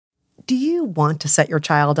Do you want to set your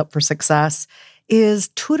child up for success? Is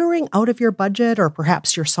tutoring out of your budget, or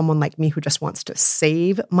perhaps you're someone like me who just wants to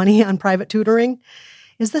save money on private tutoring?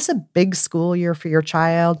 Is this a big school year for your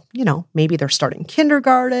child? Maybe they're starting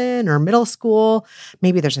kindergarten or middle school.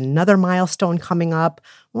 Maybe there's another milestone coming up.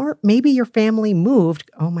 Or maybe your family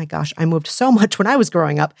moved. Oh my gosh, I moved so much when I was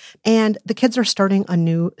growing up. And the kids are starting a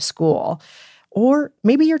new school. Or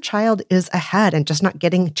maybe your child is ahead and just not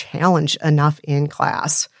getting challenged enough in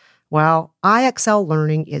class. Well, IXL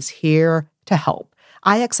Learning is here to help.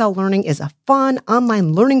 IXL Learning is a fun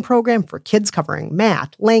online learning program for kids covering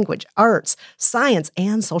math, language, arts, science,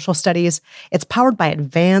 and social studies. It's powered by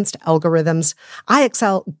advanced algorithms.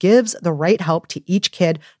 IXL gives the right help to each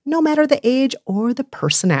kid, no matter the age or the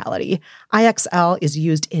personality. IXL is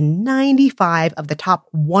used in 95 of the top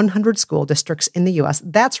 100 school districts in the U.S.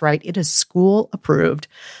 That's right, it is school approved.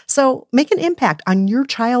 So make an impact on your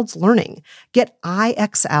child's learning. Get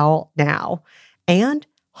IXL now. And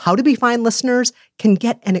How to Be Fine listeners can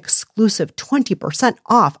get an exclusive 20%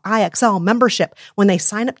 off IXL membership when they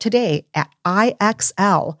sign up today at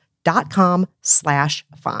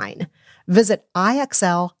IXL.com/fine. Visit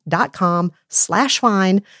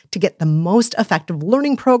IXL.com/fine to get the most effective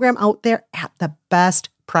learning program out there at the best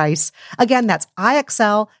price. Again, that's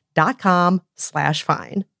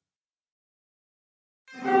IXL.com/fine.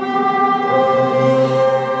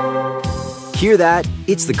 Hear that?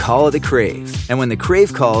 It's the call of the Crave. And when the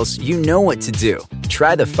Crave calls, you know what to do.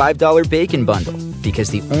 Try the $5 Bacon Bundle,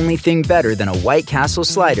 because the only thing better than a White Castle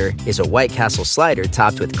slider is a White Castle slider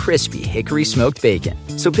topped with crispy hickory smoked bacon.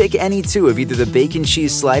 So pick any two of either the Bacon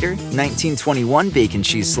Cheese Slider, 1921 Bacon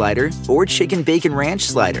Cheese Slider, or Chicken Bacon Ranch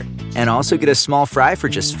Slider. And also get a small fry for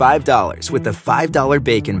just $5 with the $5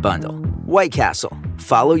 Bacon Bundle. White Castle.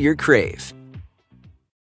 Follow your Crave.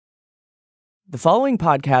 The following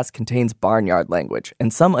podcast contains barnyard language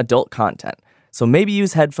and some adult content, so maybe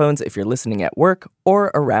use headphones if you're listening at work or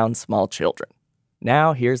around small children.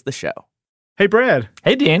 Now, here's the show. Hey, Brad.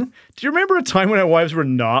 Hey, Dean. Do you remember a time when our wives were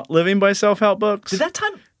not living by self-help books? Did that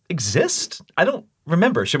time exist? I don't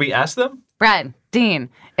remember. Should we ask them? Brad, Dean,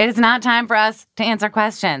 it is not time for us to answer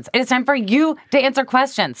questions. It is time for you to answer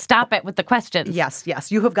questions. Stop it with the questions. Yes.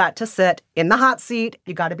 You have got to sit in the hot seat.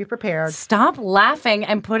 You got to be prepared. Stop laughing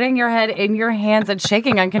and putting your head in your hands and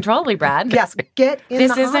shaking uncontrollably, Brad. Yes, get in the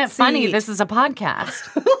hot seat. This isn't funny. This is a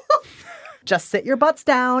podcast. Just sit your butts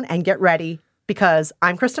down and get ready, because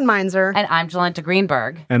I'm Kristen Meinzer. And I'm Jolenta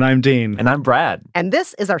Greenberg. And I'm Dean. And I'm Brad. And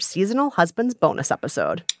this is our Seasonal Husbands bonus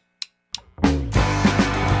episode.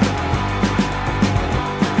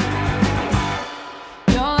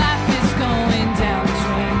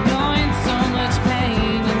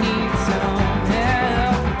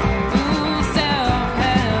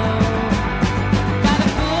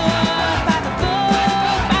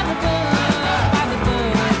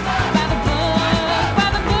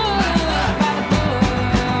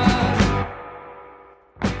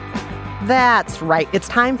 That's right. It's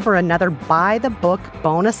time for another By the Book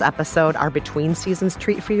bonus episode, our Between Seasons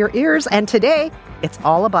treat for your ears. And today, it's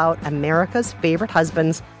all about America's favorite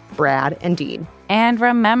husbands, Brad and Dean. And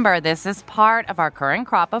remember, this is part of our current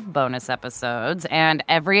crop of bonus episodes. And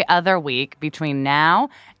every other week between now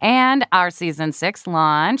and our Season 6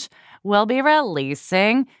 launch, we'll be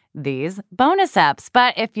releasing these bonus eps.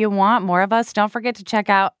 But if you want more of us, don't forget to check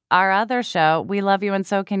out our other show, We Love You and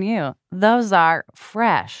So Can You. Those are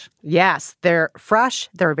fresh. Yes, they're fresh.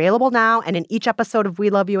 They're available now. And in each episode of We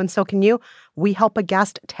Love You and So Can You, we help a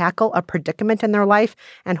guest tackle a predicament in their life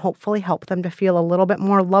and hopefully help them to feel a little bit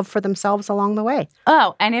more love for themselves along the way.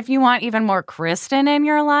 Oh, and if you want even more Kristen in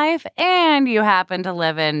your life and you happen to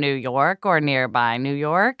live in New York or nearby New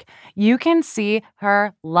York, you can see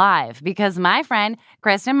her live, because my friend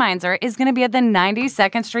Kristen Meinzer is going to be at the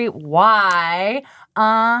 92nd Street Y.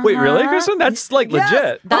 Wait, really, Kristen? That's like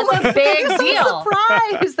legit. That's a big deal.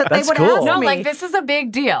 Surprise that That's they would cool. ask No, me. like this is a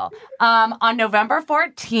big deal. On November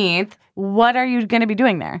 14th, what are you going to be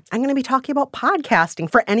doing there? I'm going to be talking about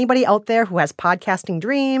podcasting for anybody out there who has podcasting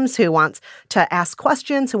dreams, who wants to ask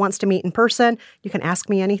questions, who wants to meet in person. You can ask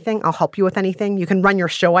me anything. I'll help you with anything. You can run your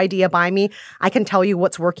show idea by me. I can tell you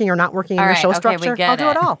what's working or not working in your show structure. We I'll do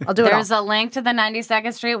it all. I'll do it all. There's a link to the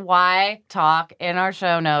 92nd Street Y talk in our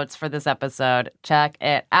show notes for this episode. Check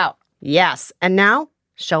it out. Yes. And now,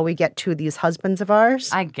 shall we get to these husbands of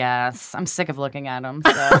ours? I guess. I'm sick of looking at them,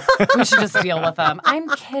 so we should just deal with them. I'm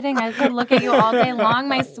kidding. I could look at you all day long,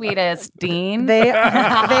 my sweetest Dean. They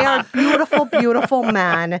are beautiful, beautiful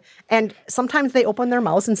men. And sometimes they open their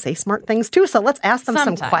mouths and say smart things, too. So let's ask them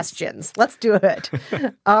some questions. Let's do it.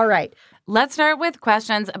 All right. Let's start with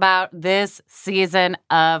questions about this season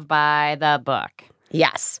of By the Book.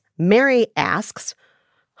 Yes. Mary asks,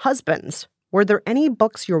 husbands, were there any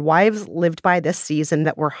books your wives lived by this season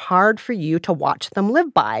that were hard for you to watch them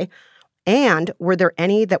live by? And were there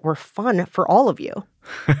any that were fun for all of you?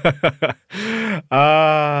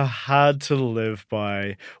 Hard to live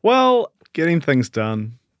by. Well, Getting Things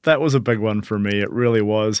Done. That was a big one for me. It really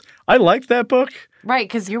was. I liked that book. Right,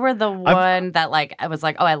 because you were the one that I was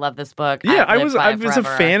like, oh, I love this book. Yeah, I was a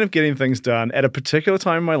forever. fan of Getting Things Done at a particular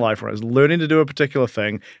time in my life where I was learning to do a particular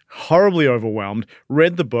thing, horribly overwhelmed,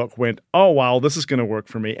 read the book, went, oh, wow, this is going to work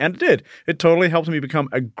for me. And it did. It totally helped me become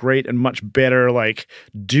a great and much better,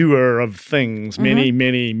 doer of things, many,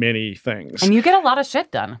 many, many things. And you get a lot of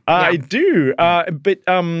shit done. I do, but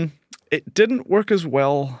it didn't work as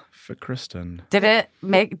well for Kristen. Did you that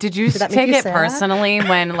make take you it sad? personally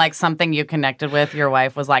when something you connected with, your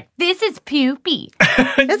wife was like, this is poopy?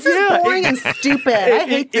 This is boring and stupid. I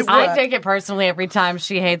hate this I book. take it personally every time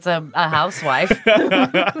she hates a housewife.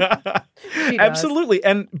 She does. Absolutely.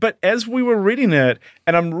 But as we were reading it,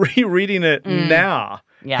 and I'm rereading it now,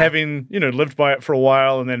 having, lived by it for a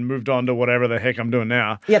while and then moved on to whatever the heck I'm doing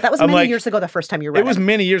now. Yeah, that was many years ago the first time you read it. It was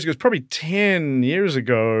many years ago. It was probably 10 years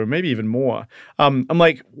ago, maybe even more. I'm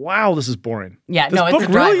like, wow, this is boring. Yeah, this it's book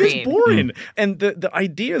a dry really read. is boring. And the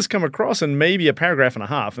ideas come across in maybe a paragraph and a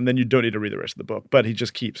half, and then you don't need to read the rest of the book. But he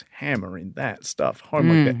just keeps hammering that stuff home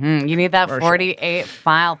like that. You need that Commercial. 48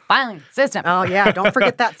 file filing system. Oh, yeah. Don't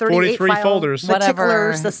forget that 38 43 file folders. Whatever.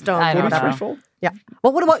 particular system. I don't know. 43 fold? Yeah.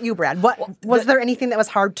 Well, what about you, Brad? Was there anything that was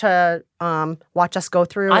hard to watch us go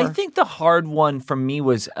through? I or- think the hard one for me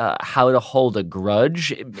was How to Hold a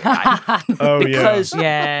Grudge. Oh, Because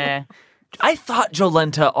Yeah. I thought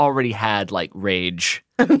Jolenta already had rage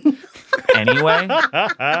anyway.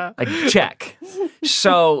 Check.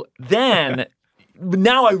 So then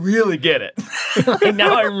now I really get it.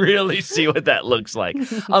 Now I really see what that looks like.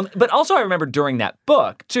 But also I remember during that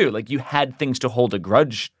book too, you had things to hold a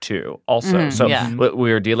grudge to also. So yeah.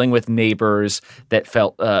 we were dealing with neighbors that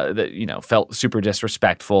felt felt super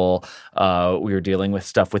disrespectful. We were dealing with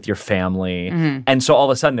stuff with your family. And so all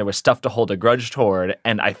of a sudden there was stuff to hold a grudge toward,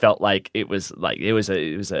 and I felt like it was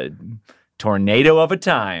a tornado of a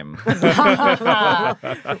time.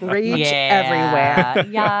 Rage everywhere.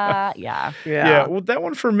 Yeah. Yeah, well, that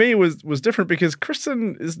one for me was different because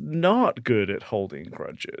Kristen is not good at holding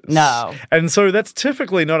grudges. No. And so that's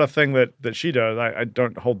typically not a thing that she does. I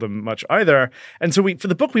don't hold them much either. And so for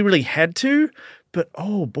the book, we really had to. But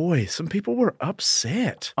oh boy, some people were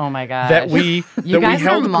upset Oh my God. that we guys are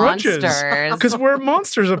held grudges monsters. because we're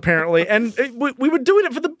monsters apparently, and we were doing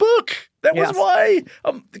it for the book. That was Yes. why.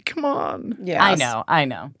 Come on. Yes. I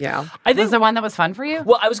know. Yeah. I think Was there one that was fun for you?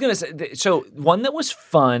 Well, I was going to say, so one that was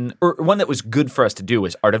fun, or one that was good for us to do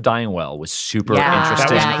was Art of Dying Well, was super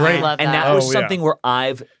interesting. That was great. You love And that Oh, was yeah. something where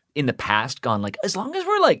I've, in the past, gone as long as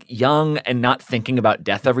we're young and not thinking about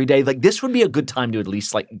death every day, this would be a good time to at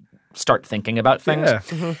least start thinking about things.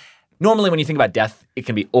 Yeah. Normally, when you think about death, it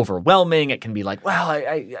can be overwhelming. It can be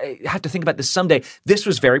I have to think about this someday. This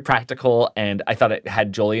was very practical, and I thought it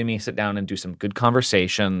had Jolie and me sit down and do some good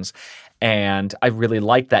conversations, and I really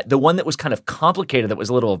liked that. The one that was kind of complicated, that was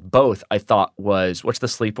a little of both, I thought was, what's the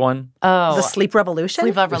sleep one? Oh, The Sleep Revolution?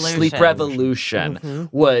 Sleep The Revolution. Sleep Revolution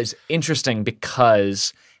was interesting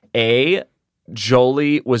because,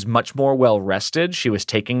 Jolie was much more well-rested. She was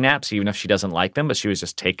taking naps, even if she doesn't like them, but she was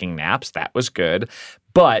just taking naps. That was good.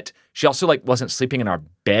 But she also wasn't sleeping in our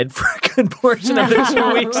bed for a good portion of the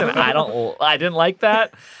 2 weeks, and I didn't like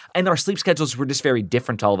that. And our sleep schedules were just very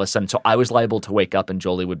different all of a sudden. So I was liable to wake up, and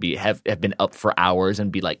Jolie would have been up for hours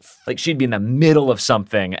and be she'd be in the middle of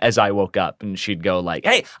something as I woke up, and she'd go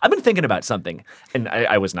hey, I've been thinking about something, and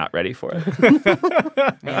I was not ready for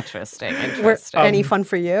it. Interesting. Any fun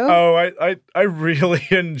for you? Oh, I really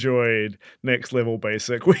enjoyed Next Level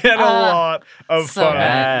Basic. We had a lot of so fun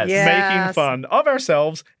good. Yes. making fun of ourselves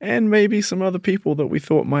and maybe some other people that we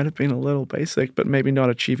thought might have been a little basic, but maybe not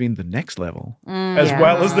achieving the next level as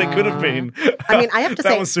well as they could have been. I mean, I have to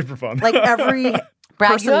that say, was super fun. every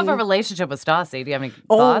Brad, person... you have a relationship with Stassi. Do you have any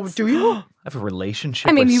Oh, thoughts? do you? I have a relationship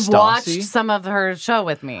I mean, with you've Stassi. watched some of her show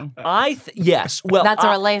with me. Yes. Well, That's a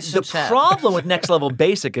The relationship. problem with Next Level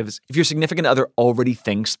Basic is if your significant other already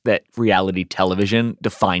thinks that reality television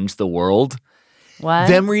defines the world, What?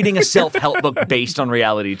 them reading a self-help book based on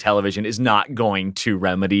reality television is not going to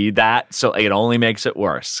remedy that. So it only makes it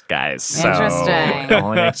worse, guys. So Interesting. it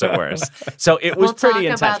only makes it worse. So it was We'll talk pretty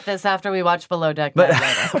intense. about this after we watch Below Deck But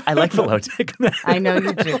Night later. I like Below Deck. I know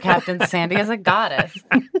you do. Captain Sandy is a goddess.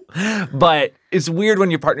 But it's weird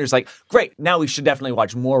when your partner's like, great, now we should definitely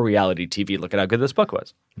watch more reality TV. Look at how good this book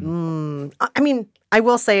was. I mean, I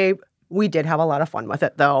will say we did have a lot of fun with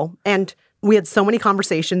it, though. And we had so many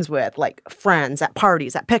conversations with like friends at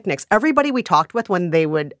parties, at picnics. Everybody we talked with when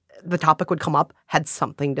the topic would come up had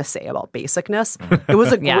something to say about basicness. It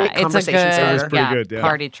was a great conversation it's a starter. It was pretty good, yeah.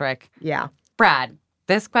 Party trick. Yeah. Brad,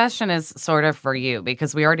 this question is sort of for you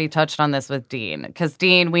because we already touched on this with Dean. Because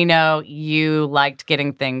Dean, we know you liked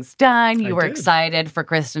getting things done. You were excited for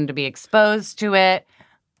Kristen to be exposed to it.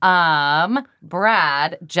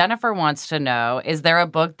 Brad, Jennifer wants to know, is there a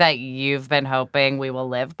book that you've been hoping we will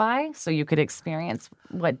live by so you could experience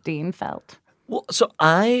what Dean felt? Well, so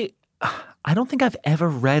I don't think I've ever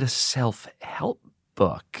read a self-help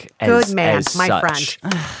book. Good man, as my friend.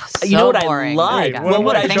 So You know what boring. I like? Hey, Well,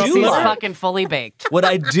 what I thinks do he's like. fucking fully baked. What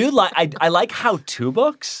I do like, I like how-to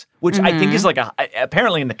books, which I think is like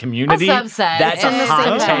apparently in the community. A subset. That's It's a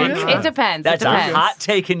hot same take. thing. It depends. That's it depends. a hot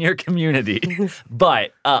take in your community.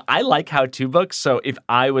 But I like how-to books. So if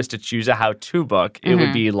I was to choose a how-to book, it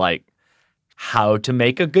would be like how to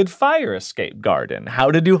make a good fire escape garden,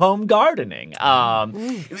 how to do home gardening,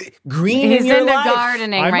 green He's in your into life.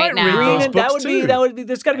 gardening I right might read now. those books too. That would be.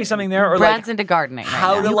 There's got to be something there. Or Brad's like into gardening right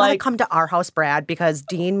how now. to You like. gotta come to our house, Brad, because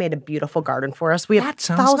Dean made a beautiful garden for us. We have That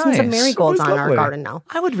sounds thousands of nice. marigolds Oh, it's on our lovely. garden now.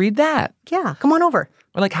 I would read that. Yeah, come on over.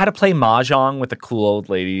 Or like how to play mahjong with the cool old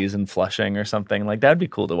ladies in Flushing or something. Like that'd be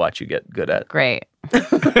cool to watch you get good at. Great.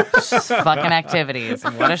 Just fucking activities.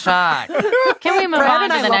 What a shock. Can we move Brad on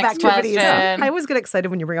and to I the love next activities. question? I always get excited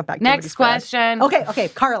when you bring up activities. Next Brad. question. Okay,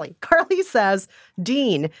 Carly. Carly says,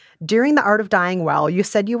 Dean, during The Art of Dying Well, you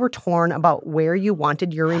said you were torn about where you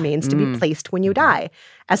wanted your remains to be placed when you die.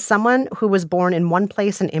 As someone who was born in one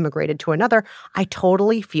place and immigrated to another, I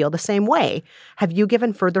totally feel the same way. Have you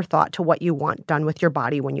given further thought to what you want done with your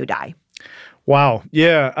body when you die? Wow.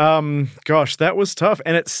 Yeah. Gosh, that was tough.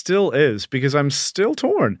 And it still is because I'm still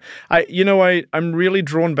torn. I'm really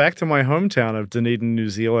drawn back to my hometown of Dunedin, New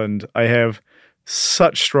Zealand. I have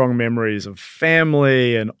such strong memories of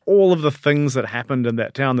family and all of the things that happened in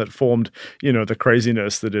that town that formed, the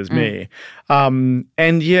craziness that is me.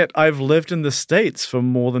 And yet I've lived in the States for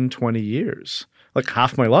more than 20 years. Like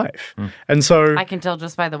half my life. And so I can tell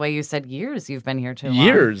just by the way you said years you've been here too long.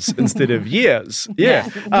 years instead of years. Yeah.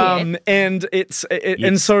 And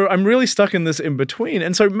and so I'm really stuck in this in between.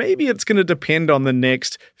 And so maybe it's going to depend on the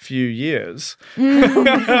next few years. And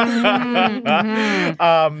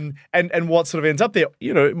what sort of ends up there.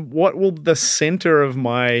 What will the center of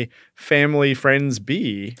my family friends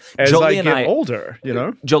be as Jolie I and get older,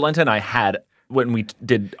 Jolenta and I had, when we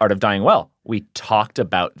did Art of Dying Well, we talked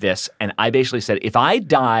about this, and I basically said, if I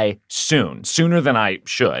die sooner than I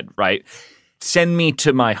should, right, send me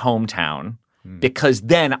to my hometown, because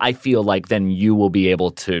then I feel like then you will be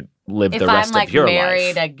able to live the rest of your life. If I'm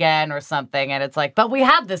married again or something, and it's like, but we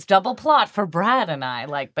had this double plot for Brad and I,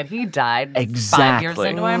 but he died 5 years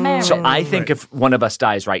into our marriage. So I think if one of us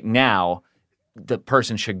dies right now, the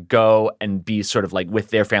person should go and be sort of like with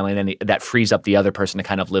their family, and then that frees up the other person to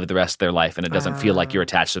kind of live the rest of their life, and it doesn't feel like you're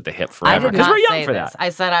attached at the hip forever. I did Because not we're young say for this. that. I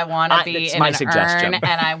said I want to be it's in my an suggestion. urn,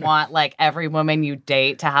 and I want every woman you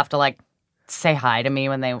date to have to say hi to me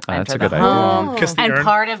when they enter a the good idea. home, Kiss the and urn.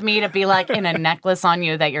 part of me to be in a necklace on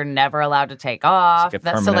you that you're never allowed to take off, It's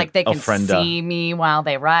like a so permanent they can ofrenda. see me while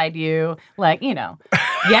they ride you,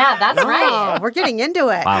 Yeah, that's Oh, right. we're getting into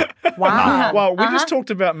it. Wow. Wow. Well, we just talked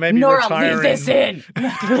about maybe Nora, retiring. leave this in.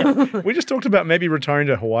 We just talked about maybe retiring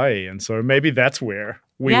to Hawaii, and so maybe that's where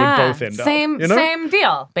we would both end same, up. Same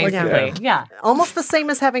deal, basically. Yeah. Almost the same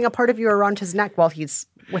as having a part of you around his neck while he's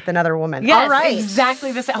with another woman. Yes, All right.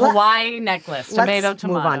 exactly the same. Hawaii necklace. Tomato, Let's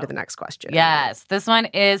tomato. move on to the next question. Yes, this one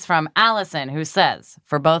is from Allison, who says,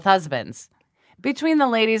 for both husbands, between the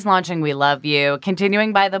ladies launching We Love You,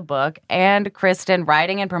 continuing by the book, and Kristen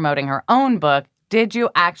writing and promoting her own book, did you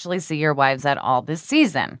actually see your wives at all this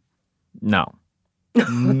season? No.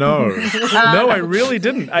 No, I really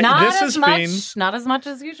didn't. Not as much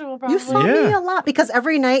as usual, probably. You saw me a lot because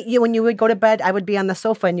every night when you would go to bed, I would be on the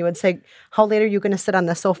sofa and you would say, how late are you going to sit on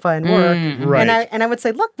the sofa and work? Right. And I would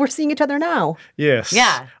say, look, we're seeing each other now. Yes.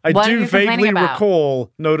 Yeah. I What are do you complaining vaguely about? recall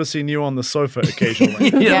noticing you on the sofa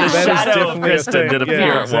occasionally. Yeah. The That is shadow of definitely a Kristen thing. did appear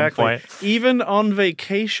Yeah, at exactly. one point. Even on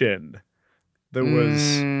vacation, there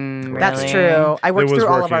was. That's Really? true. I worked There was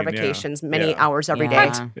through all of our working, yeah. vacations, many Yeah. hours every day.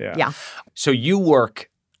 Yeah. Yeah. So you work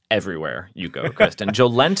everywhere you go, Kristen.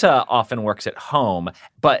 Jolenta often works at home,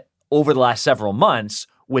 but over the last several months,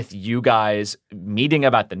 with you guys meeting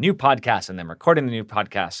about the new podcast and then recording the new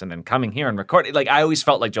podcast and then coming here and recording, I always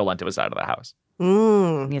felt like Jolenta was out of the house.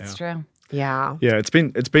 It's true. Yeah. Yeah, it's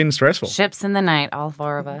been stressful. Ships in the night, all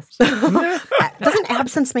four of us. Doesn't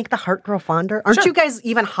absence make the heart grow fonder? Aren't you guys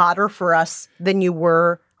even hotter for us than you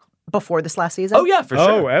were before this last season? Oh, yeah, for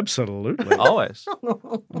Oh, sure. absolutely. Always.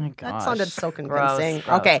 Oh my That gosh. sounded so Gross, convincing.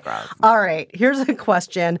 gross, Okay. gross. All right. Here's a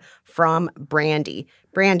question from Brandy.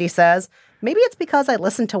 Brandy says, maybe it's because I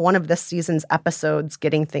listened to one of this season's episodes,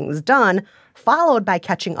 Getting Things Done, followed by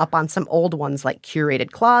catching up on some old ones like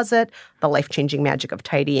Curated Closet, The Life-Changing Magic of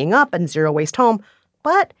Tidying Up, and Zero Waste Home.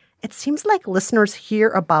 But it seems like listeners hear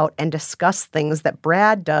about and discuss things that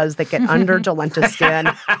Brad does that get under Jolenta's skin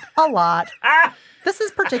a lot. This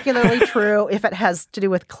is particularly true if it has to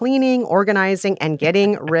do with cleaning, organizing, and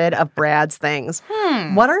getting rid of Brad's things.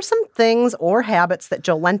 What are some things or habits that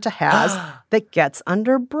Jolenta has that gets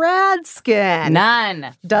under Brad's skin?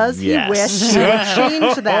 None. Does he Yes. wish to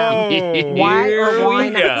change them? Why or why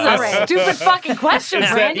Here we not? go. All right. Stupid fucking question,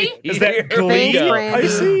 Brandy. Is that Here we Thanks, go. Brandy. I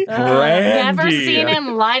see. Never Brandy. seen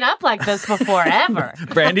him light up like this before, ever.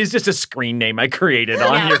 Brandy's just a screen name I created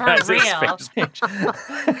on Yeah, your for guys' real. Facebook page.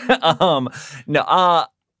 No,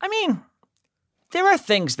 I mean, there are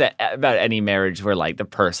things that about any marriage where like the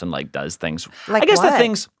person like does things. Like I guess what? the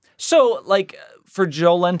things. So like for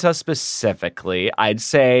Jolenta specifically, I'd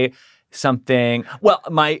say something. Well,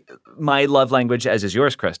 my love language, as is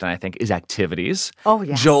yours, Kristen, I think, is activities. Oh,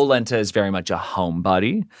 yes. Jolenta is very much a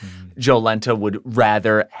homebody. Jolenta would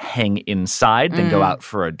rather hang inside than go out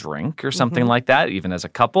for a drink or something like that, even as a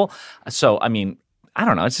couple. So, I mean, I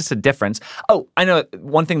don't know. It's just a difference. Oh, I know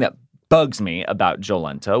one thing that bugs me about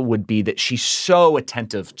Jolenta would be that she's so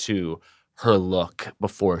attentive to her look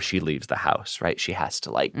before she leaves the house, right? She has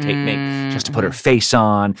to like she has to put her face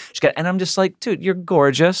on. And I'm just like, dude, you're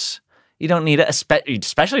gorgeous. You don't need it. You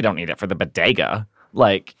especially don't need it for the bodega.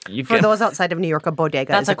 Like you For can. those outside of New York, a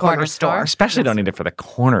bodega That's is a a corner corner store. store. Especially don't need it for the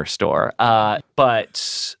corner store.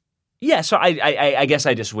 But yeah, so I guess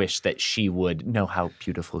I just wish that she would know how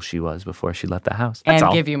beautiful she was before she left the house. That's And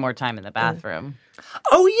all. give you more time in the bathroom.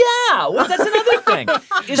 Oh yeah, well that's another thing.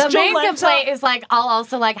 Is The main Jolenta- complaint is like, I'll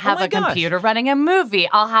also like have my a gosh. computer running a movie.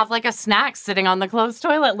 I'll have like a snack sitting on the closed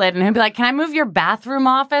toilet lid, and he'll be like, "Can I move your bathroom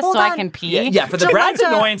office Hold so I on. can pee?" Yeah, for the Jolenta- Brad's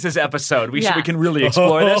Annoyances episode, we Yeah. can really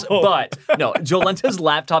explore this. But no, Jolenta's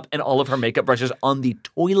laptop and all of her makeup brushes on the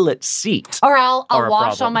toilet seat. Or I'll Are a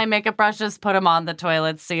wash all problem. my makeup brushes, put them on the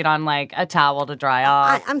toilet seat on like a towel to dry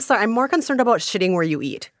off. I'm sorry. I'm more concerned about shitting where you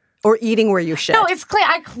eat or eating where you shit. No, it's clean.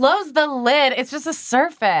 I closed the lid. It's just a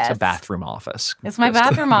surface. It's a bathroom office. It's my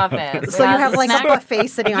bathroom office. So It you has have a like snack- a buffet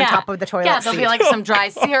sitting on Yeah. top of the toilet Yeah, seat. there'll be like some dry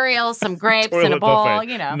cereal, some grapes in a Toilet bowl, buffet.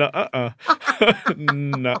 you know. Nuh-uh.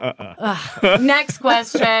 Nuh-uh. Next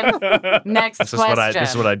question. Next This is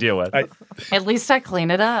question. what I deal with. At least I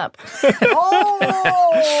clean it up.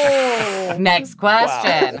 Oh! Next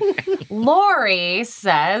question. Lori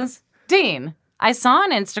says, Dean, I saw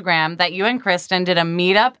on Instagram that you and Kristen did a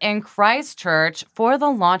meetup in Christchurch for the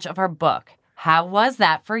launch of her book. How was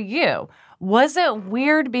that for you? Was it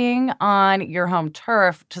weird being on your home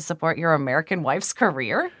turf to support your American wife's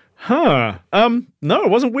career? Huh. No,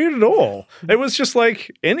 it wasn't weird at all. It was just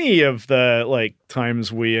like any of the like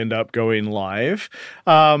times we end up going live.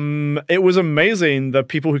 It was amazing the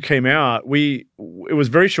people who came out. It was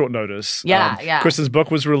very short notice. Yeah. Kristen's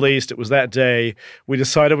book was released. It was that day. We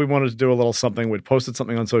decided we wanted to do a little something. We'd posted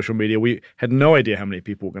something on social media. We had no idea how many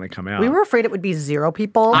people were going to come out. We were afraid it would be 0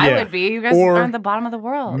 people. I Yeah. would be. You guys Or are at the bottom of the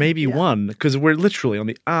world. Maybe one, because we're literally on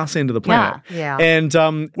the arse end of the planet. Yeah.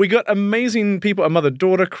 And we got amazing people, a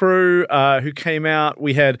mother-daughter crew who came out.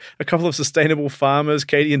 We had a couple of sustainable farmers,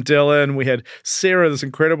 Katie and Dylan. We had Sarah, this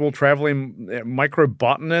incredible traveling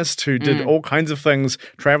microbotanist who did all kinds of things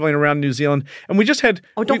traveling around New Zealand. And we just had...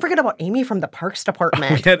 Oh, don't forget about Amy from the Parks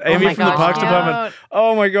Department. We had Amy my from the gosh, Parks cute. Department.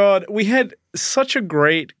 Oh my God. We had such a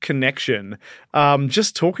great connection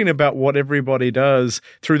just talking about what everybody does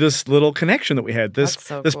through this little connection that we had. This That's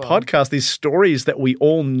so this cool. podcast, these stories that we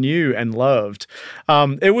all knew and loved.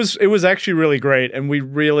 It was actually really great. And we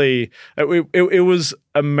really, it was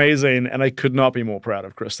amazing. And I could not be more proud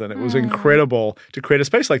of Kristen. It was incredible to create a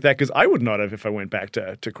space like that because I would not have if I went back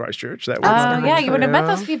to Christchurch. That Oh, was yeah, you would have met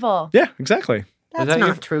those people. yeah, exactly. That's that not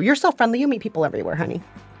your- true. You're so friendly. You meet people everywhere, honey.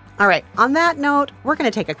 All right. On that note, we're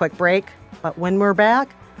going to take a quick break. But when we're back,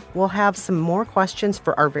 we'll have some more questions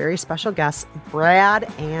for our very special guests, Brad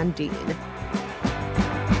and Dean.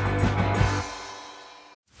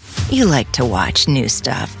 You like to watch new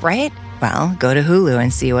stuff, right? Well, go to Hulu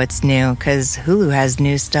and see what's new, because Hulu has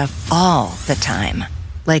new stuff all the time.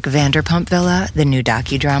 Like Vanderpump Villa, the new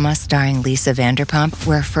docudrama starring Lisa Vanderpump,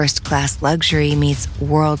 where first-class luxury meets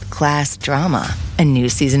world-class drama. A new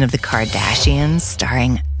season of The Kardashians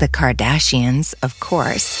starring The Kardashians, of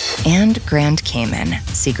course. And Grand Cayman,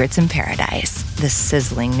 Secrets in Paradise, the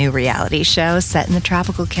sizzling new reality show set in the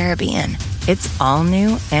tropical Caribbean. It's all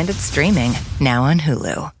new and it's streaming now on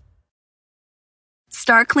Hulu.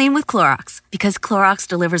 Start clean with Clorox, because Clorox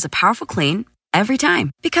delivers a powerful clean every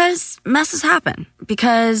time. Because messes happen.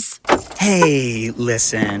 Because... Hey,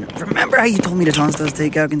 listen. Remember how you told me to toss those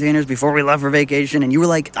takeout containers before we left for vacation? And you were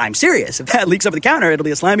like, I'm serious. If that leaks over the counter, it'll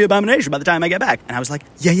be a slimy abomination by the time I get back. And I was like,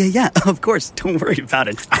 yeah. Of course. Don't worry about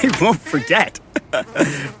it. I won't forget.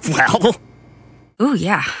 Well... Ooh,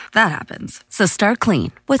 yeah, that happens. So start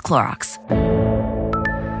clean with Clorox.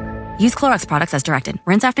 Use Clorox products as directed.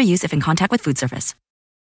 Rinse after use if in contact with food surface.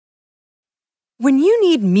 When you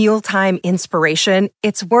need mealtime inspiration,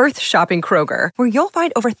 it's worth shopping Kroger, where you'll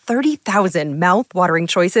find over 30,000 mouth-watering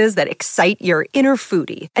choices that excite your inner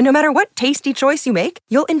foodie. And no matter what tasty choice you make,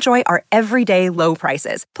 you'll enjoy our everyday low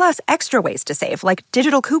prices, plus extra ways to save, like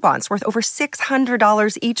digital coupons worth over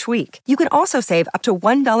 $600 each week. You can also save up to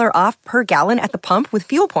 $1 off per gallon at the pump with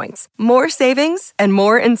fuel points. More savings and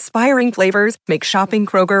more inspiring flavors make shopping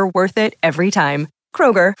Kroger worth it every time.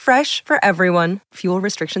 Kroger, fresh for everyone. Fuel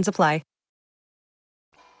restrictions apply.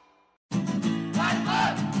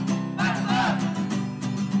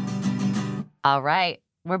 All right,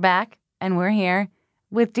 we're back, and we're here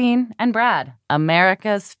with Dean and Brad,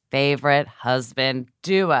 America's favorite husband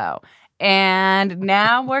duo. And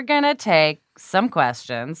now we're going to take some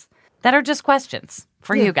questions that are just questions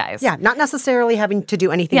for you guys. Yeah, not necessarily having to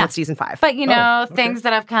do anything with season 5. But, things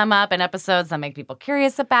that have come up in episodes that make people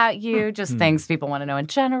curious about you, just things people want to know in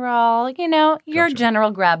general, your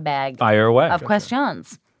general grab bag Fire away. of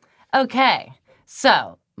questions. Okay,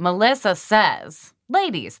 so Melissa says...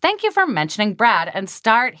 Ladies, thank you for mentioning Brad and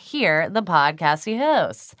start here the podcast he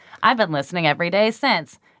hosts. I've been listening every day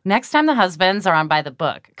since. Next time the husbands are on By the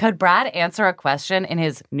Book, could Brad answer a question in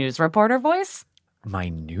his news reporter voice? My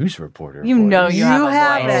news reporter You voice. know you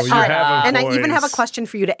have a voice. Oh, you have a And I voice. even have a question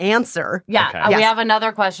for you to answer. Yeah, Okay. we have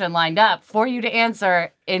another question lined up for you to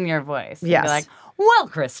answer in your voice. Yes. Be like, well,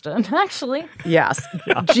 Kristen, actually. Yes.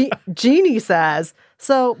 Jeannie says,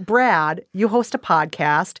 so Brad, you host a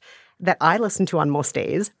podcast that I listen to on most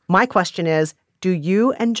days. My question is, do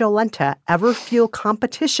you and Jolenta ever feel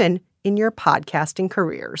competition in your podcasting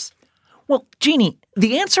careers? Well, Jeannie,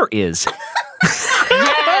 the answer is...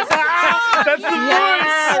 Yes! That's the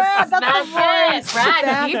Yes! That's it!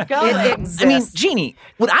 Brad, keep going. It exists. I mean, Jeannie,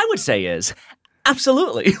 what I would say is,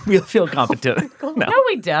 absolutely, we'll feel competent. No,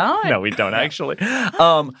 we don't. No, we don't actually.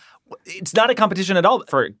 It's not a competition at all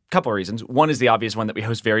for a couple of reasons. One is the obvious one that we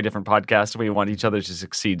host very different podcasts and we want each other to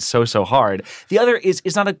succeed so hard. The other is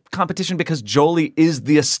it's not a competition because Jolie is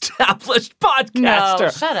the established podcaster. No,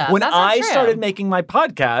 shut up. When That's not I true. started making my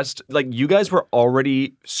podcast, you guys were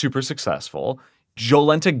already super successful.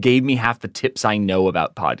 Jolenta gave me half the tips I know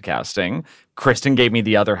about podcasting. Kristen gave me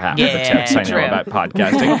the other half of the tips I know about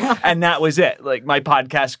podcasting. And that was it. My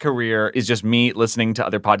podcast career is just me listening to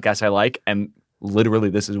other podcasts I like, and literally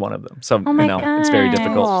this is one of them. So, it's very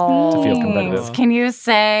difficult to feel competitive. Can you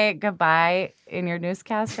say goodbye in your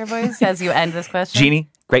newscaster voice as you end this question? Jeannie,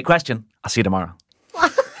 great question. I'll see you tomorrow.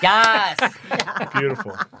 Yes.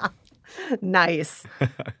 Beautiful. Nice.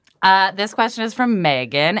 This question is from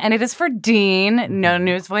Megan, and it is for Dean. No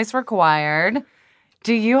news voice required.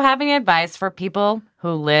 Do you have any advice for people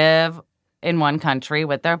who live in one country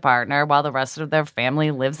with their partner while the rest of their family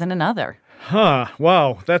lives in another? Huh.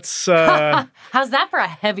 Wow. That's How's that for a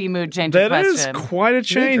heavy mood changing that question? is quite a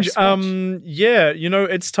change. Yeah,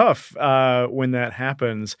 it's tough when that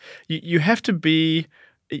happens. You have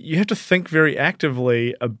to think very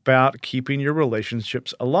actively about keeping your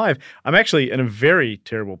relationships alive. I'm actually in a very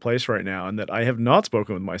terrible place right now in that I have not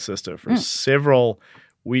spoken with my sister for several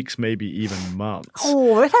weeks, maybe even months.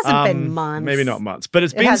 Oh, it hasn't been months. Maybe not months, but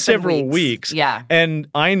it's been has been several weeks. weeks. Yeah. And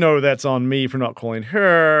I know that's on me for not calling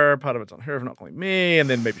her. Part of it's on her for not calling me. And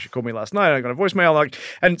then maybe she called me last night. I got a voicemail.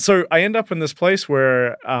 And so I end up in this place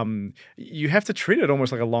where you have to treat it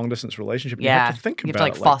almost like a long distance relationship. Yeah. You have to think You have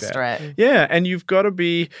about to, it foster that. it. Yeah. And you've got to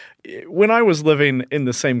be. When I was living in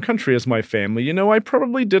the same country as my family, I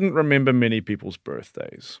probably didn't remember many people's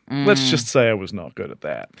birthdays. Let's just say I was not good at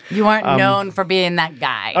that. You weren't known for being that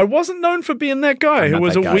guy. I wasn't known for being that guy who not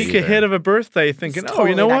was that a guy week either. ahead of a birthday, thinking, He's "Oh,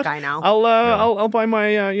 you know totally that what? guy now." I'll buy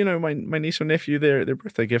my my niece or nephew their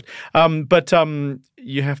birthday gift." But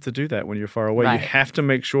you have to do that when you're far away. Right. You have to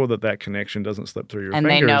make sure that connection doesn't slip through your and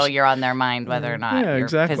fingers. they know you're on their mind whether or not Yeah, you're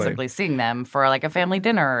exactly. physically seeing them for a family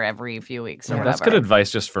dinner every few weeks or whatever. That's good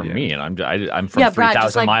advice just for me, and I'm from Brad, 3,000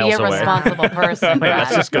 just miles be a away. responsible person, Brad.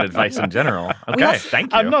 That's just good advice in general. Okay,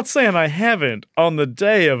 thank you. I'm not saying I haven't on the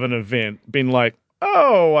day of an event been like,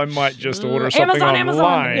 oh, I might just order something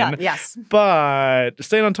online. Yeah, yes. But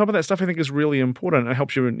staying on top of that stuff, I think, is really important. It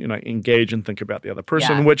helps you, engage and think about the other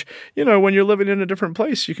person, Yeah. which, when you're living in a different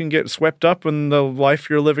place, you can get swept up in the life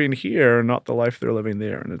you're living here, not the life they're living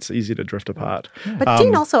there. And it's easy to drift apart. But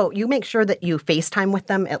Dean, also, you make sure that you FaceTime with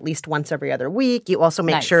them at least once every other week. You also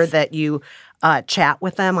make sure that you chat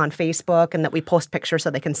with them on Facebook and that we post pictures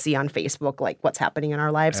so they can see on Facebook like what's happening in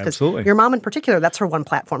our lives. Because your mom in particular, that's her one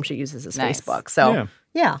platform she uses is Facebook. So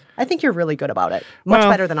yeah, I think you're really good about it. Much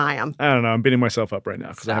better than I am. I don't know. I'm beating myself up right now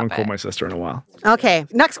because I haven't called my sister in a while. Okay,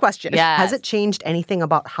 next question. Yes. Has it changed anything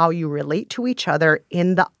about how you relate to each other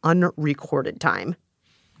in the unrecorded time?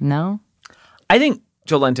 No. I think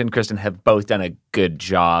Jolenta and Kristen have both done a good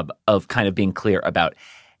job of kind of being clear about,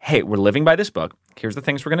 hey, we're living by this book. Here's the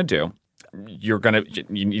things we're going to do. You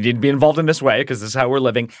need to be involved in this way because this is how we're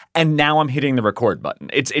living. And now I'm hitting the record button.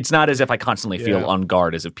 It's not as if I constantly feel on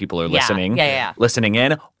guard as if people are listening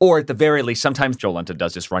in. Or at the very least, sometimes Jolenta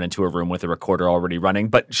does just run into a room with a recorder already running.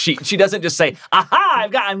 But she doesn't just say, aha,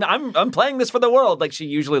 I'm playing this for the world. Like she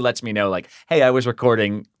usually lets me know, like, hey, I was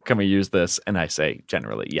recording. Can we use this? And I say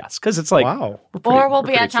generally yes, because it's like, wow. Or we'll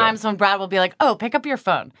be at times when Brad will be like, oh, pick up your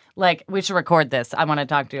phone. Like, we should record this. I want to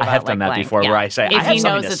talk to you about I have done that blank. before where I say, if I have he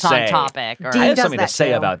something knows to it's say. on topic. Or I have something to that say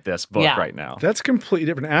too. about this book right now. That's completely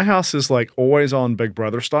different. Our house is like always on Big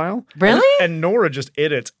Brother style. Really? And Nora just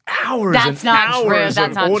edits hours That's and not hours true. of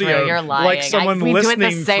That's not audio, true. You're lying. like someone we do it the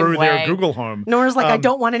listening same through way. their Google Home. Nora's like, I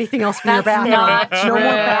don't want anything else from your That's bathroom. not No more true.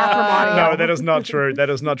 bathroom audio. No, that is not true. That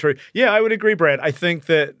is not true. Yeah, I would agree, Brad. I think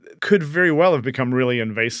that could very well have become really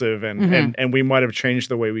invasive and we might have changed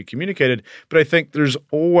the way we communicated. But I think there's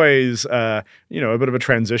always, a bit of a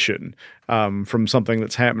transition from something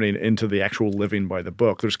that's happening into the actual living by the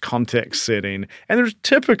book. There's context setting and there's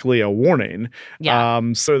typically a warning. Yeah.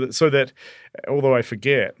 So that although I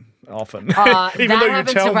forget often, even that though you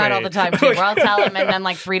happens tell to Brad me. all the time, too. Where I'll tell him, and then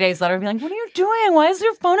like 3 days later, I'll be like, what are you doing? Why is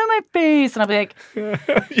your phone in my face? And I'll be like,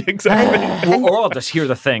 Exactly. Or I'll just hear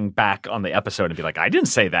the thing back on the episode and be like, I didn't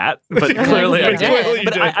say that. But clearly I did.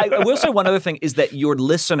 But I will say one other thing is that your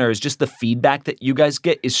listeners, just the feedback that you guys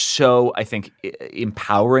get is so, I think,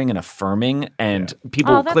 empowering and affirming. And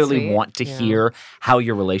people clearly want to hear how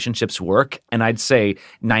your relationships work. And I'd say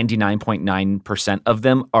 99.9% of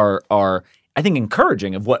them are I think,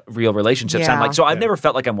 encouraging of what real relationships sound like. So I've never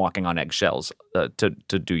felt like I'm walking on eggshells to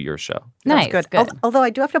do your show. Nice. That's good. Although I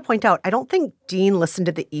do have to point out, I don't think Dean listened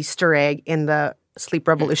to the Easter egg in the Sleep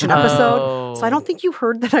Revolution episode. So I don't think you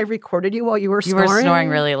heard that I recorded you while you were snoring. You were snoring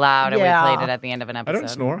really loud, and we played it at the end of an episode. I don't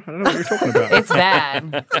snore. I don't know what you're talking about. It's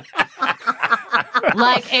bad.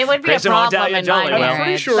 Like, it would be a problem in my marriage. I'm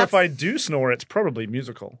pretty sure if I do snore, it's probably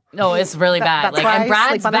musical. No, it's really bad. That's Like, why and I Brad's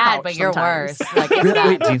sleep on the bad, couch but you're sometimes. worse. Like, it's bad.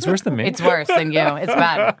 Wait, Dean's worse than me? It's worse than you. It's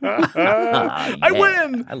bad. I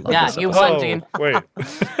win. I love Yeah, this you episode. won, Dean. Wait.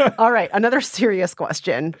 All right, another serious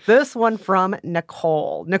question. This one from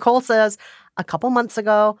Nicole. Nicole says, a couple months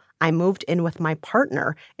ago, I moved in with my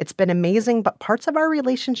partner. It's been amazing, but parts of our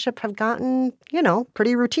relationship have gotten,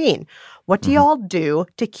 pretty routine. What do y'all do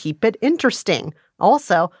to keep it interesting?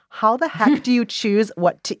 Also, how the heck do you choose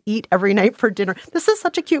what to eat every night for dinner? This is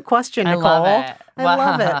such a cute question, Nicole. I love it. I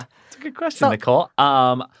love it. It's a good question, Nicole.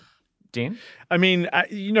 Dean? I mean,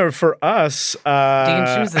 for us... Dean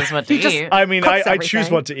chooses what to eat. I choose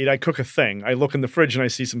what to eat. I cook a thing. I look in the fridge and I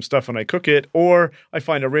see some stuff and I cook it, or I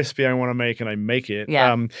find a recipe I want to make and I make it.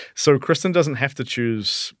 Yeah. So Kristen doesn't have to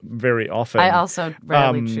choose very often. I also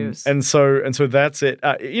rarely choose. And so that's it.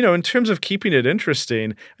 In terms of keeping it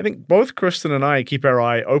interesting, I think both Kristen and I keep our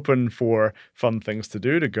eye open for fun things to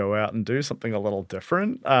do, to go out and do something a little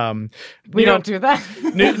different. We don't do that.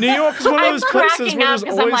 New York is one of those places cracking where up there's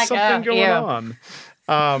 'cause I'm always like, something going ew. on.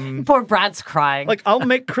 Poor Brad's crying. Like, I'll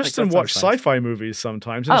make Kristen that watch sounds fun. sci-fi movies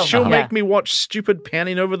sometimes, and Oh, she'll yeah. make me watch stupid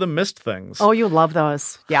panning over the mist things. Oh, you love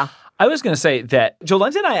those. Yeah. I was going to say that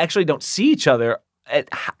Jolenta and I actually don't see each other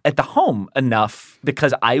at the home enough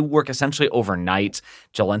because I work essentially overnight.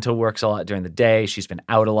 Jolenta works a lot during the day. She's been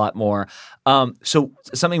out a lot more. So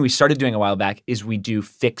something we started doing a while back is we do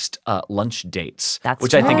fixed lunch dates,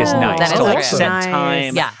 which I think is nice. That is to true. set Nice.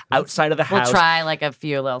 time outside of the house. We'll try like a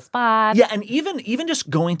few little spots. Yeah, and even just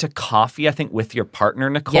going to coffee, I think, with your partner,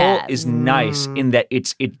 Nicole, is nice in that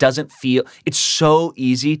it doesn't feel – it's so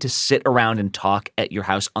easy to sit around and talk at your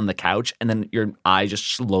house on the couch, and then your eye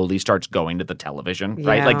just slowly starts going to the television,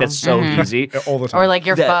 right? Yeah. Like, that's so easy. All the time. Or like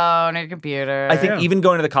your phone or your computer. I think even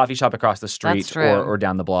going to the coffee shop across the street That's true. or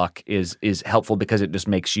down the block is helpful because it just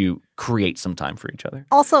makes you create some time for each other.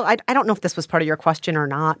 Also, I don't know if this was part of your question or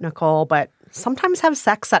not, Nicole, but sometimes have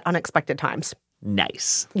sex at unexpected times.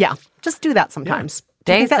 Nice. Yeah, just do that sometimes.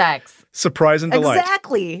 Day sex. Surprise and delight.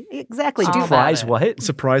 Exactly. Surprise what?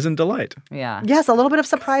 Surprise and delight. Yeah. Yes, a little bit of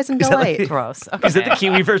surprise and delight. Gross. Okay. Is that the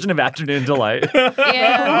Kiwi version of afternoon delight?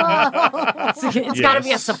 Yeah. It's got to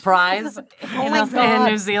be a surprise. my God.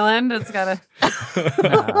 In New Zealand, it's got to.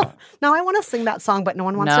 Now I want to sing that song, but no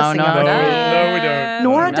one wants to sing no, it. No, we don't.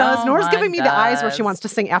 Nora does. Nora's mine giving me the eyes where she does. wants to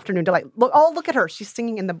sing Afternoon Delight. Look at her. She's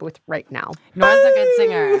singing in the booth right now. Nora's a good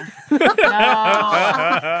singer.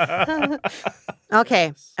 No.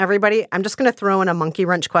 Okay, everybody, I'm just going to throw in a monkey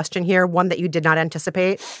wrench question here, one that you did not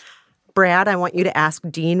anticipate. Brad, I want you to ask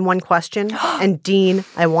Dean one question, and Dean,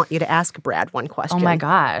 I want you to ask Brad one question. Oh my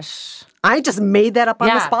gosh. I just made that up on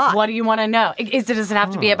the spot. What do you want to know? Does it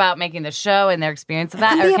have to be about making the show and their experience of that?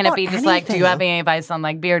 can be Or can it about be just like, do you anything. have any advice on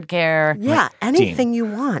like beard care? Yeah, anything you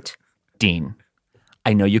want. Dean,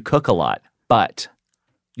 I know you cook a lot, but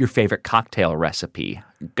your favorite cocktail recipe,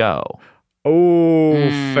 go. Oh,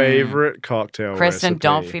 favorite cocktail Kristen, recipe.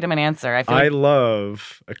 don't feed him an answer. I feel I like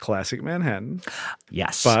love a classic Manhattan,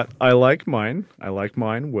 Yes. but I like mine. I like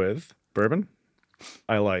mine with bourbon.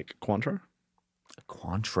 I like Cointreau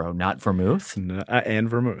Cointreau, not vermouth? and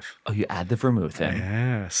vermouth. Oh, you add the vermouth in.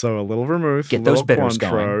 Yeah, so a little vermouth, Get a those little bitters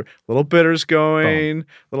Cointreau, going. little bitters going,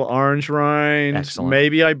 little orange rind. Excellent.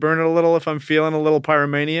 Maybe I burn it a little if I'm feeling a little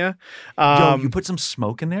pyromania. Yo, you put some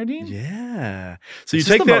smoke in there, Dean? Yeah. So you This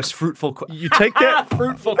is take the that. most fruitful You take that.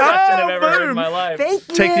 fruitful question I've ever heard in boom. my life. Thank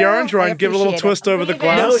you. Take the orange rind, give it a little appreciate twist over the No,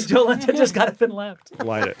 glass. Jolenta just got up and left.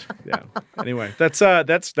 Light it. Yeah. Anyway, that's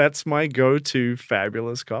my go-to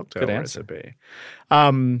fabulous cocktail Good answer. recipe.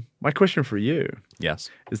 My question for you Yes.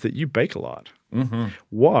 is that you bake a lot. Mm-hmm.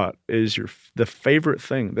 What is the favorite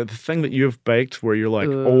thing, the thing that you have baked where you're like,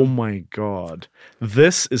 oh my God,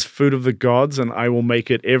 this is food of the gods and I will make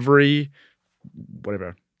it every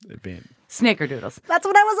whatever event. Snickerdoodles. That's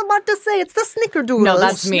what I was about to say. It's the Snickerdoodles. No,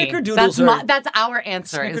 that's me. Snickerdoodles That's our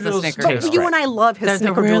answer is the Snickerdoodles snickerdoodles. taste You and I love his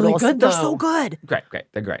They're Snickerdoodles. really good, They're though. so good. Great.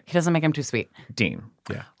 They're great. He doesn't make them too sweet. Dean.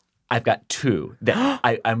 Yeah. I've got two that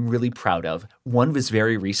I'm really proud of. One was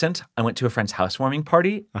very recent. I went to a friend's housewarming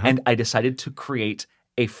party and I decided to create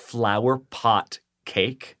a flower pot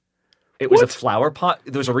cake. It was a flower pot.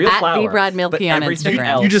 There was a real At flower. Brad Milky but on everything Instagram.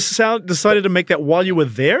 else- You just decided to make that while you were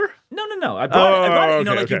there? No. I brought it. You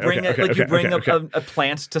know, okay, like you bring okay. a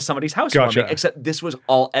plant to somebody's housewarming. Gotcha. Except this was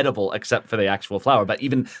all edible, except for the actual flower. But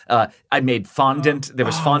even I made fondant. There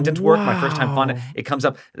was fondant work. My first time fondant. It comes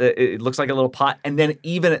up. It looks like a little pot, and then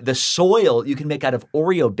even the soil you can make out of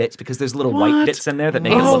Oreo bits because there's little white bits in there that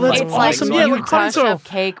make it look like It's like awesome. you Yeah, like crush Crunchyroll. up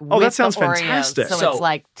cake Oh, with that sounds the Oreos, fantastic. so So- it's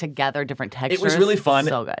like together different textures. It was really fun.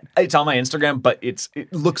 So good. It's on my Instagram, but it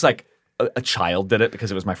looks like a child did it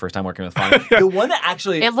because it was my first time working with fondant. The one that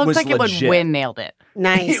actually It looked was like it would legit. win nailed it.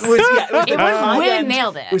 Nice. It was, yeah, it was the It would high win end-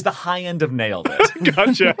 nailed it. It was the high end of nailed it.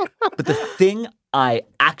 Gotcha. But the thing I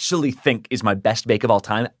actually think is my best bake of all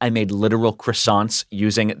time, I made literal croissants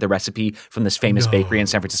using the recipe from this famous bakery in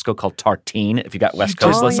San Francisco called Tartine. If you got West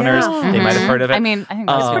Coast listeners, they might have heard of it. I mean, I think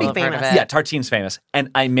that's pretty pretty famous. famous. Yeah, Tartine's famous.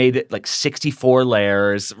 And I made it like 64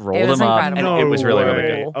 layers, rolled was them up, incredible. and it was really, really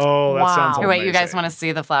way. good. Oh, that Wow. sounds Here, amazing. wait, you guys want to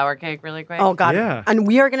see the flour cake really quick? Oh, God. Yeah. And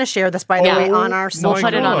we are going to share this, by the Yeah. way, on our social We'll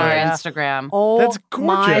put it on our media. Instagram. Oh, That's my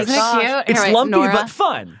gorgeous. Isn't it gosh. cute? It's Here, wait, lumpy Nora. but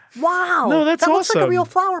fun. Wow. No, that's that looks like a awesome. real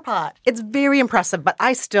flower pot. It's very impressive, but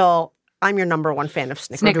I'm your number one fan of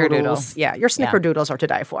Snickerdoodles. Snickerdoodle. Yeah, your Snickerdoodles are to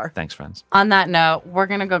die for. Thanks, friends. On that note, we're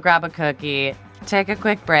going to go grab a cookie, take a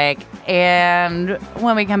quick break, and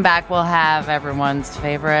when we come back, we'll have everyone's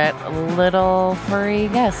favorite little furry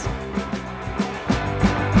guest.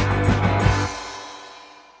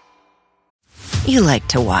 You like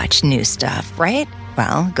to watch new stuff, right?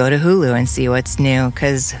 Well, go to Hulu and see what's new,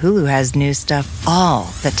 because Hulu has new stuff all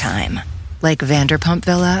the time. Like Vanderpump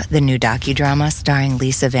Villa, the new docudrama starring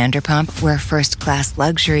Lisa Vanderpump, where first-class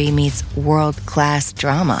luxury meets world-class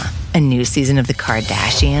drama. A new season of The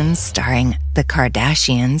Kardashians starring The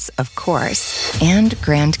Kardashians, of course. And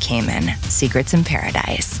Grand Cayman, Secrets in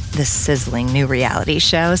Paradise, the sizzling new reality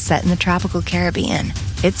show set in the tropical Caribbean.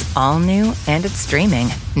 It's all new and it's streaming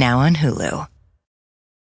now on Hulu.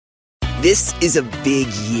 This is a big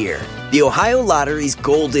year. The Ohio Lottery's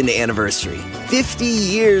golden anniversary. 50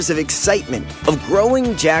 years of excitement, of growing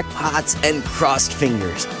jackpots and crossed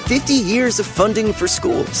fingers. 50 years of funding for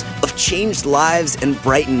schools, of changed lives and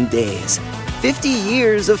brightened days. 50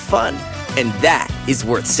 years of fun, and that is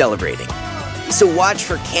worth celebrating. So watch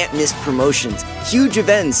for can't-miss promotions, huge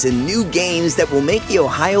events, and new games that will make the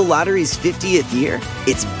Ohio Lottery's 50th year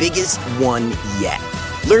its biggest one yet.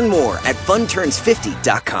 Learn more at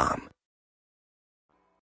funturns50.com.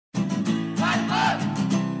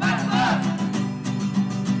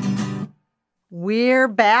 we're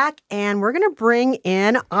back, and we're going to bring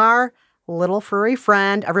in our little furry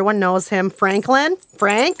friend. Everyone knows him, Franklin.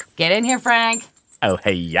 Frank? Get in here, Frank. Oh,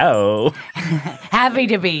 hey, yo. Happy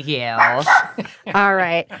to be here. All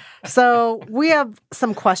right. So we have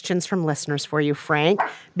some questions from listeners for you, Frank,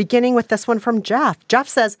 beginning with this one from Jeff. Jeff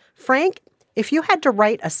says, Frank, if you had to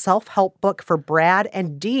write a self-help book for Brad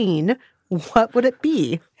and Dean, what would it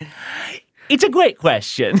be? It's a great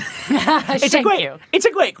question. Thank you. It's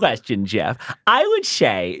a great question, Jeff. I would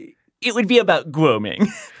say it would be about grooming.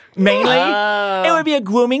 Mainly, it would be a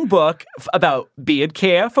grooming book about beard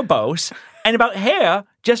care for both and about hair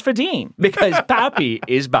just for Dean, because Pappy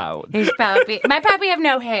is bald. His Pappy. My Pappy have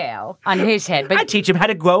no hair on his head, but I teach him how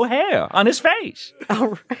to grow hair on his face.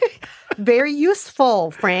 All right. Very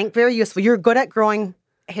useful, Frank. Very useful. You're good at growing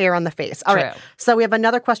hair on the face. All right. True. So we have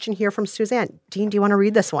another question here from Suzanne. Dean, do you want to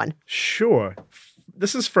read this one? Sure.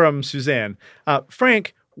 This is from Suzanne.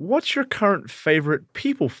 Frank, what's your current favorite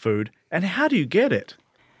people food, and how do you get it?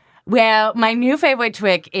 well, my new favorite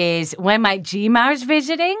trick is when my G-Ma's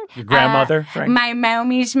visiting. Your grandmother, Frank? My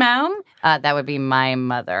mommy's mom. That would be my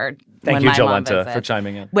mother. Thank you, Jolenta, for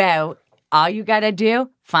chiming in. Well, all you gotta do,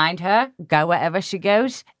 find her, go wherever she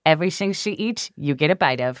goes. Everything she eats, you get a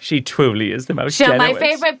bite of. She truly is the most So generous. my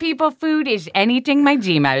favorite people food is anything my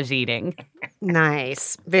G-Ma's eating.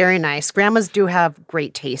 Nice. Very nice. Grandmas do have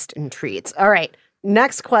great taste in treats. All right.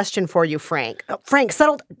 Next question for you, Frank. Frank,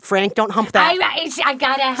 settle. Frank, don't hump that. I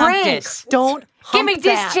gotta hump Frank, this. don't hump Give me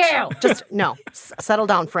that. this too. Just, no. Settle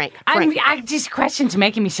down, Frank. Frank. This question's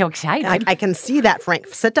making me so excited. I can see that, Frank.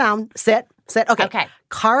 Sit down. Sit. Okay. Okay.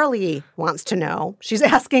 Carly wants to know. She's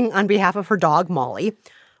asking on behalf of her dog, Molly,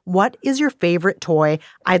 what is your favorite toy?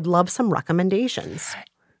 I'd love some recommendations.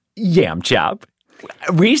 Yam chop.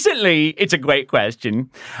 Recently, it's a great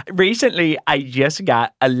question. Recently, I just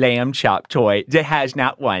got a lamb chop toy that has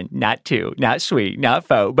not one, not two, not three, not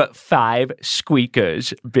four, but 5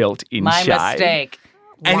 squeakers built inside. My mistake.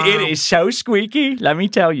 And it is so squeaky. Let me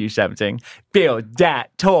tell you something. Build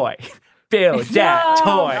that toy. Build that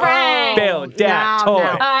toy. Frank. Build that toy.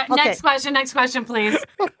 Okay. Next question, please.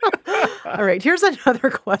 All right, here's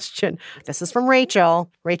another question. This is from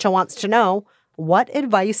Rachel. Rachel wants to know, what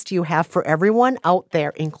advice do you have for everyone out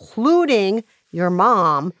there, including your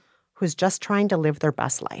mom, who's just trying to live their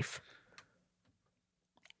best life?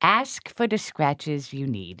 Ask for the scratches you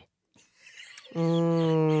need.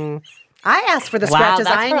 I ask for the Wow, scratches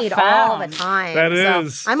that's I need all the profound. time. That so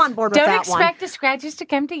is. I'm on board with Don't that one. expect the scratches to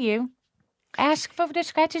come to you. Ask for the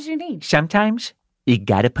scratches you need. Sometimes you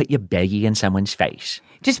gotta put your belly in someone's face.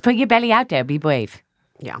 Just put your belly out there. Be brave.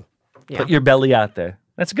 Yeah. Put your belly out there.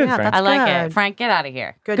 That's good, Yeah, Frank. that's I like good. it. Frank, get out of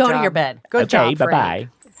here. Good Go job. to your bed. Good Okay, job, Frank. bye-bye.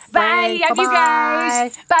 Bye. Frank, Love you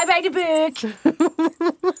guys. Bye-bye to book.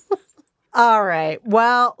 All right.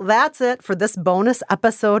 Well, that's it for this bonus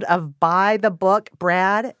episode of By the Book.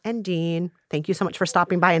 Brad and Dean, thank you so much for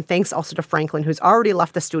stopping by. And thanks also to Franklin, who's already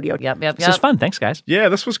left the studio. Yep. This is fun. Thanks, guys. Yeah,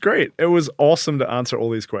 this was great. It was awesome to answer all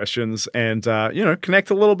these questions and,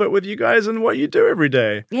 connect a little bit with you guys and what you do every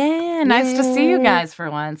day. Yeah, nice to see you guys for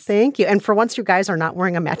once. Thank you. And for once, you guys are not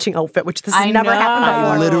wearing a matching outfit, which this has I never know. happened I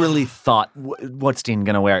before. literally thought, what's Dean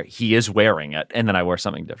going to wear? He is wearing it. And then I wear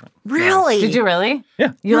something different. Really? Did you really?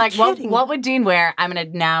 Yeah. You're like, kidding. what would Dean wear? I'm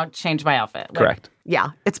going to now change my outfit. Like, Correct. Yeah,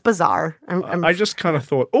 it's bizarre. I just kind of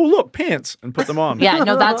thought, oh, look, pants, and put them on. Yeah,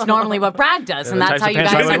 no, that's normally what Brad does. And the that's types how of you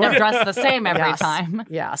pants guys I end up wear. dressed the same every Yes. time.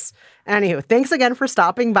 Yes. Anywho, thanks again for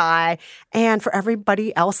stopping by. And for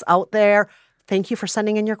everybody else out there, thank you for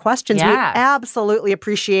sending in your questions. We Yeah. absolutely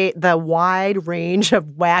appreciate the wide range of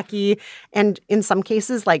wacky and in some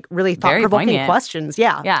cases, like really Very thought-provoking poignant. questions.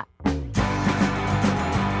 Yeah. Yeah.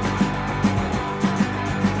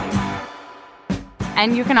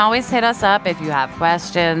 And you can always hit us up if you have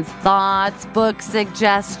questions, thoughts, book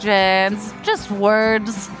suggestions, just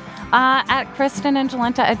words at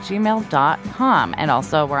KristenandJolenta@gmail.com. And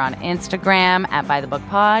also we're on Instagram at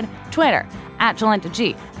ByTheBookPod, Twitter at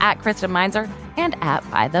JolentaG, at Kristen Meinzer, and at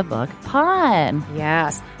ByTheBookPod.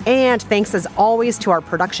 Yes. And thanks as always to our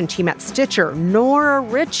production team at Stitcher, Nora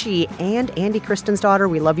Ritchie, and Andy Kristen's daughter.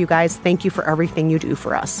 We love you guys. Thank you for everything you do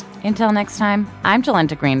for us. Until next time, I'm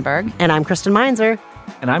Jolenta Greenberg. And I'm Kristen Meinzer.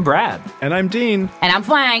 And I'm Brad. And I'm Dean. And I'm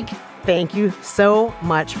Frank. Thank you so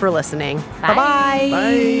much for listening. Bye.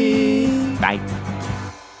 Bye-bye. Bye.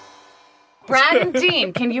 Brad and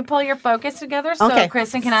Dean, can you pull your focus together so Okay.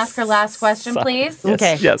 Kristen can ask her last question, please?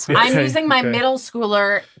 Okay. Yes. I'm using my Okay. middle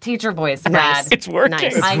schooler teacher voice, Brad. Nice. It's working.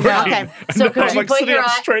 Nice. I know. Okay. So could I'm you like put sitting your up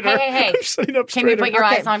eyes? straighter. Hey. I'm sitting up Can you put your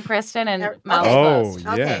Okay. eyes on Kristen and mouth Oh, closed?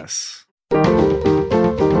 Okay. yes.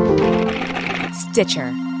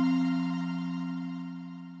 Stitcher.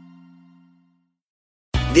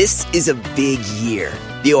 This is a big year.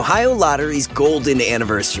 The Ohio Lottery's golden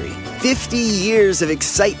anniversary. 50 years of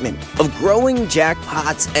excitement, of growing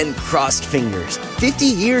jackpots and crossed fingers. 50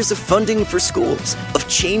 years of funding for schools, of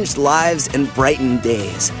changed lives and brightened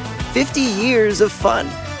days. 50 years of fun,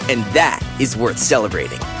 and that is worth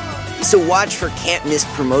celebrating. So watch for can't-miss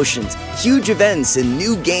promotions, huge events, and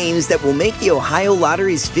new games that will make the Ohio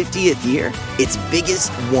Lottery's 50th year its biggest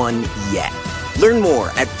one yet. Learn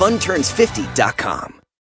more at funturns50.com.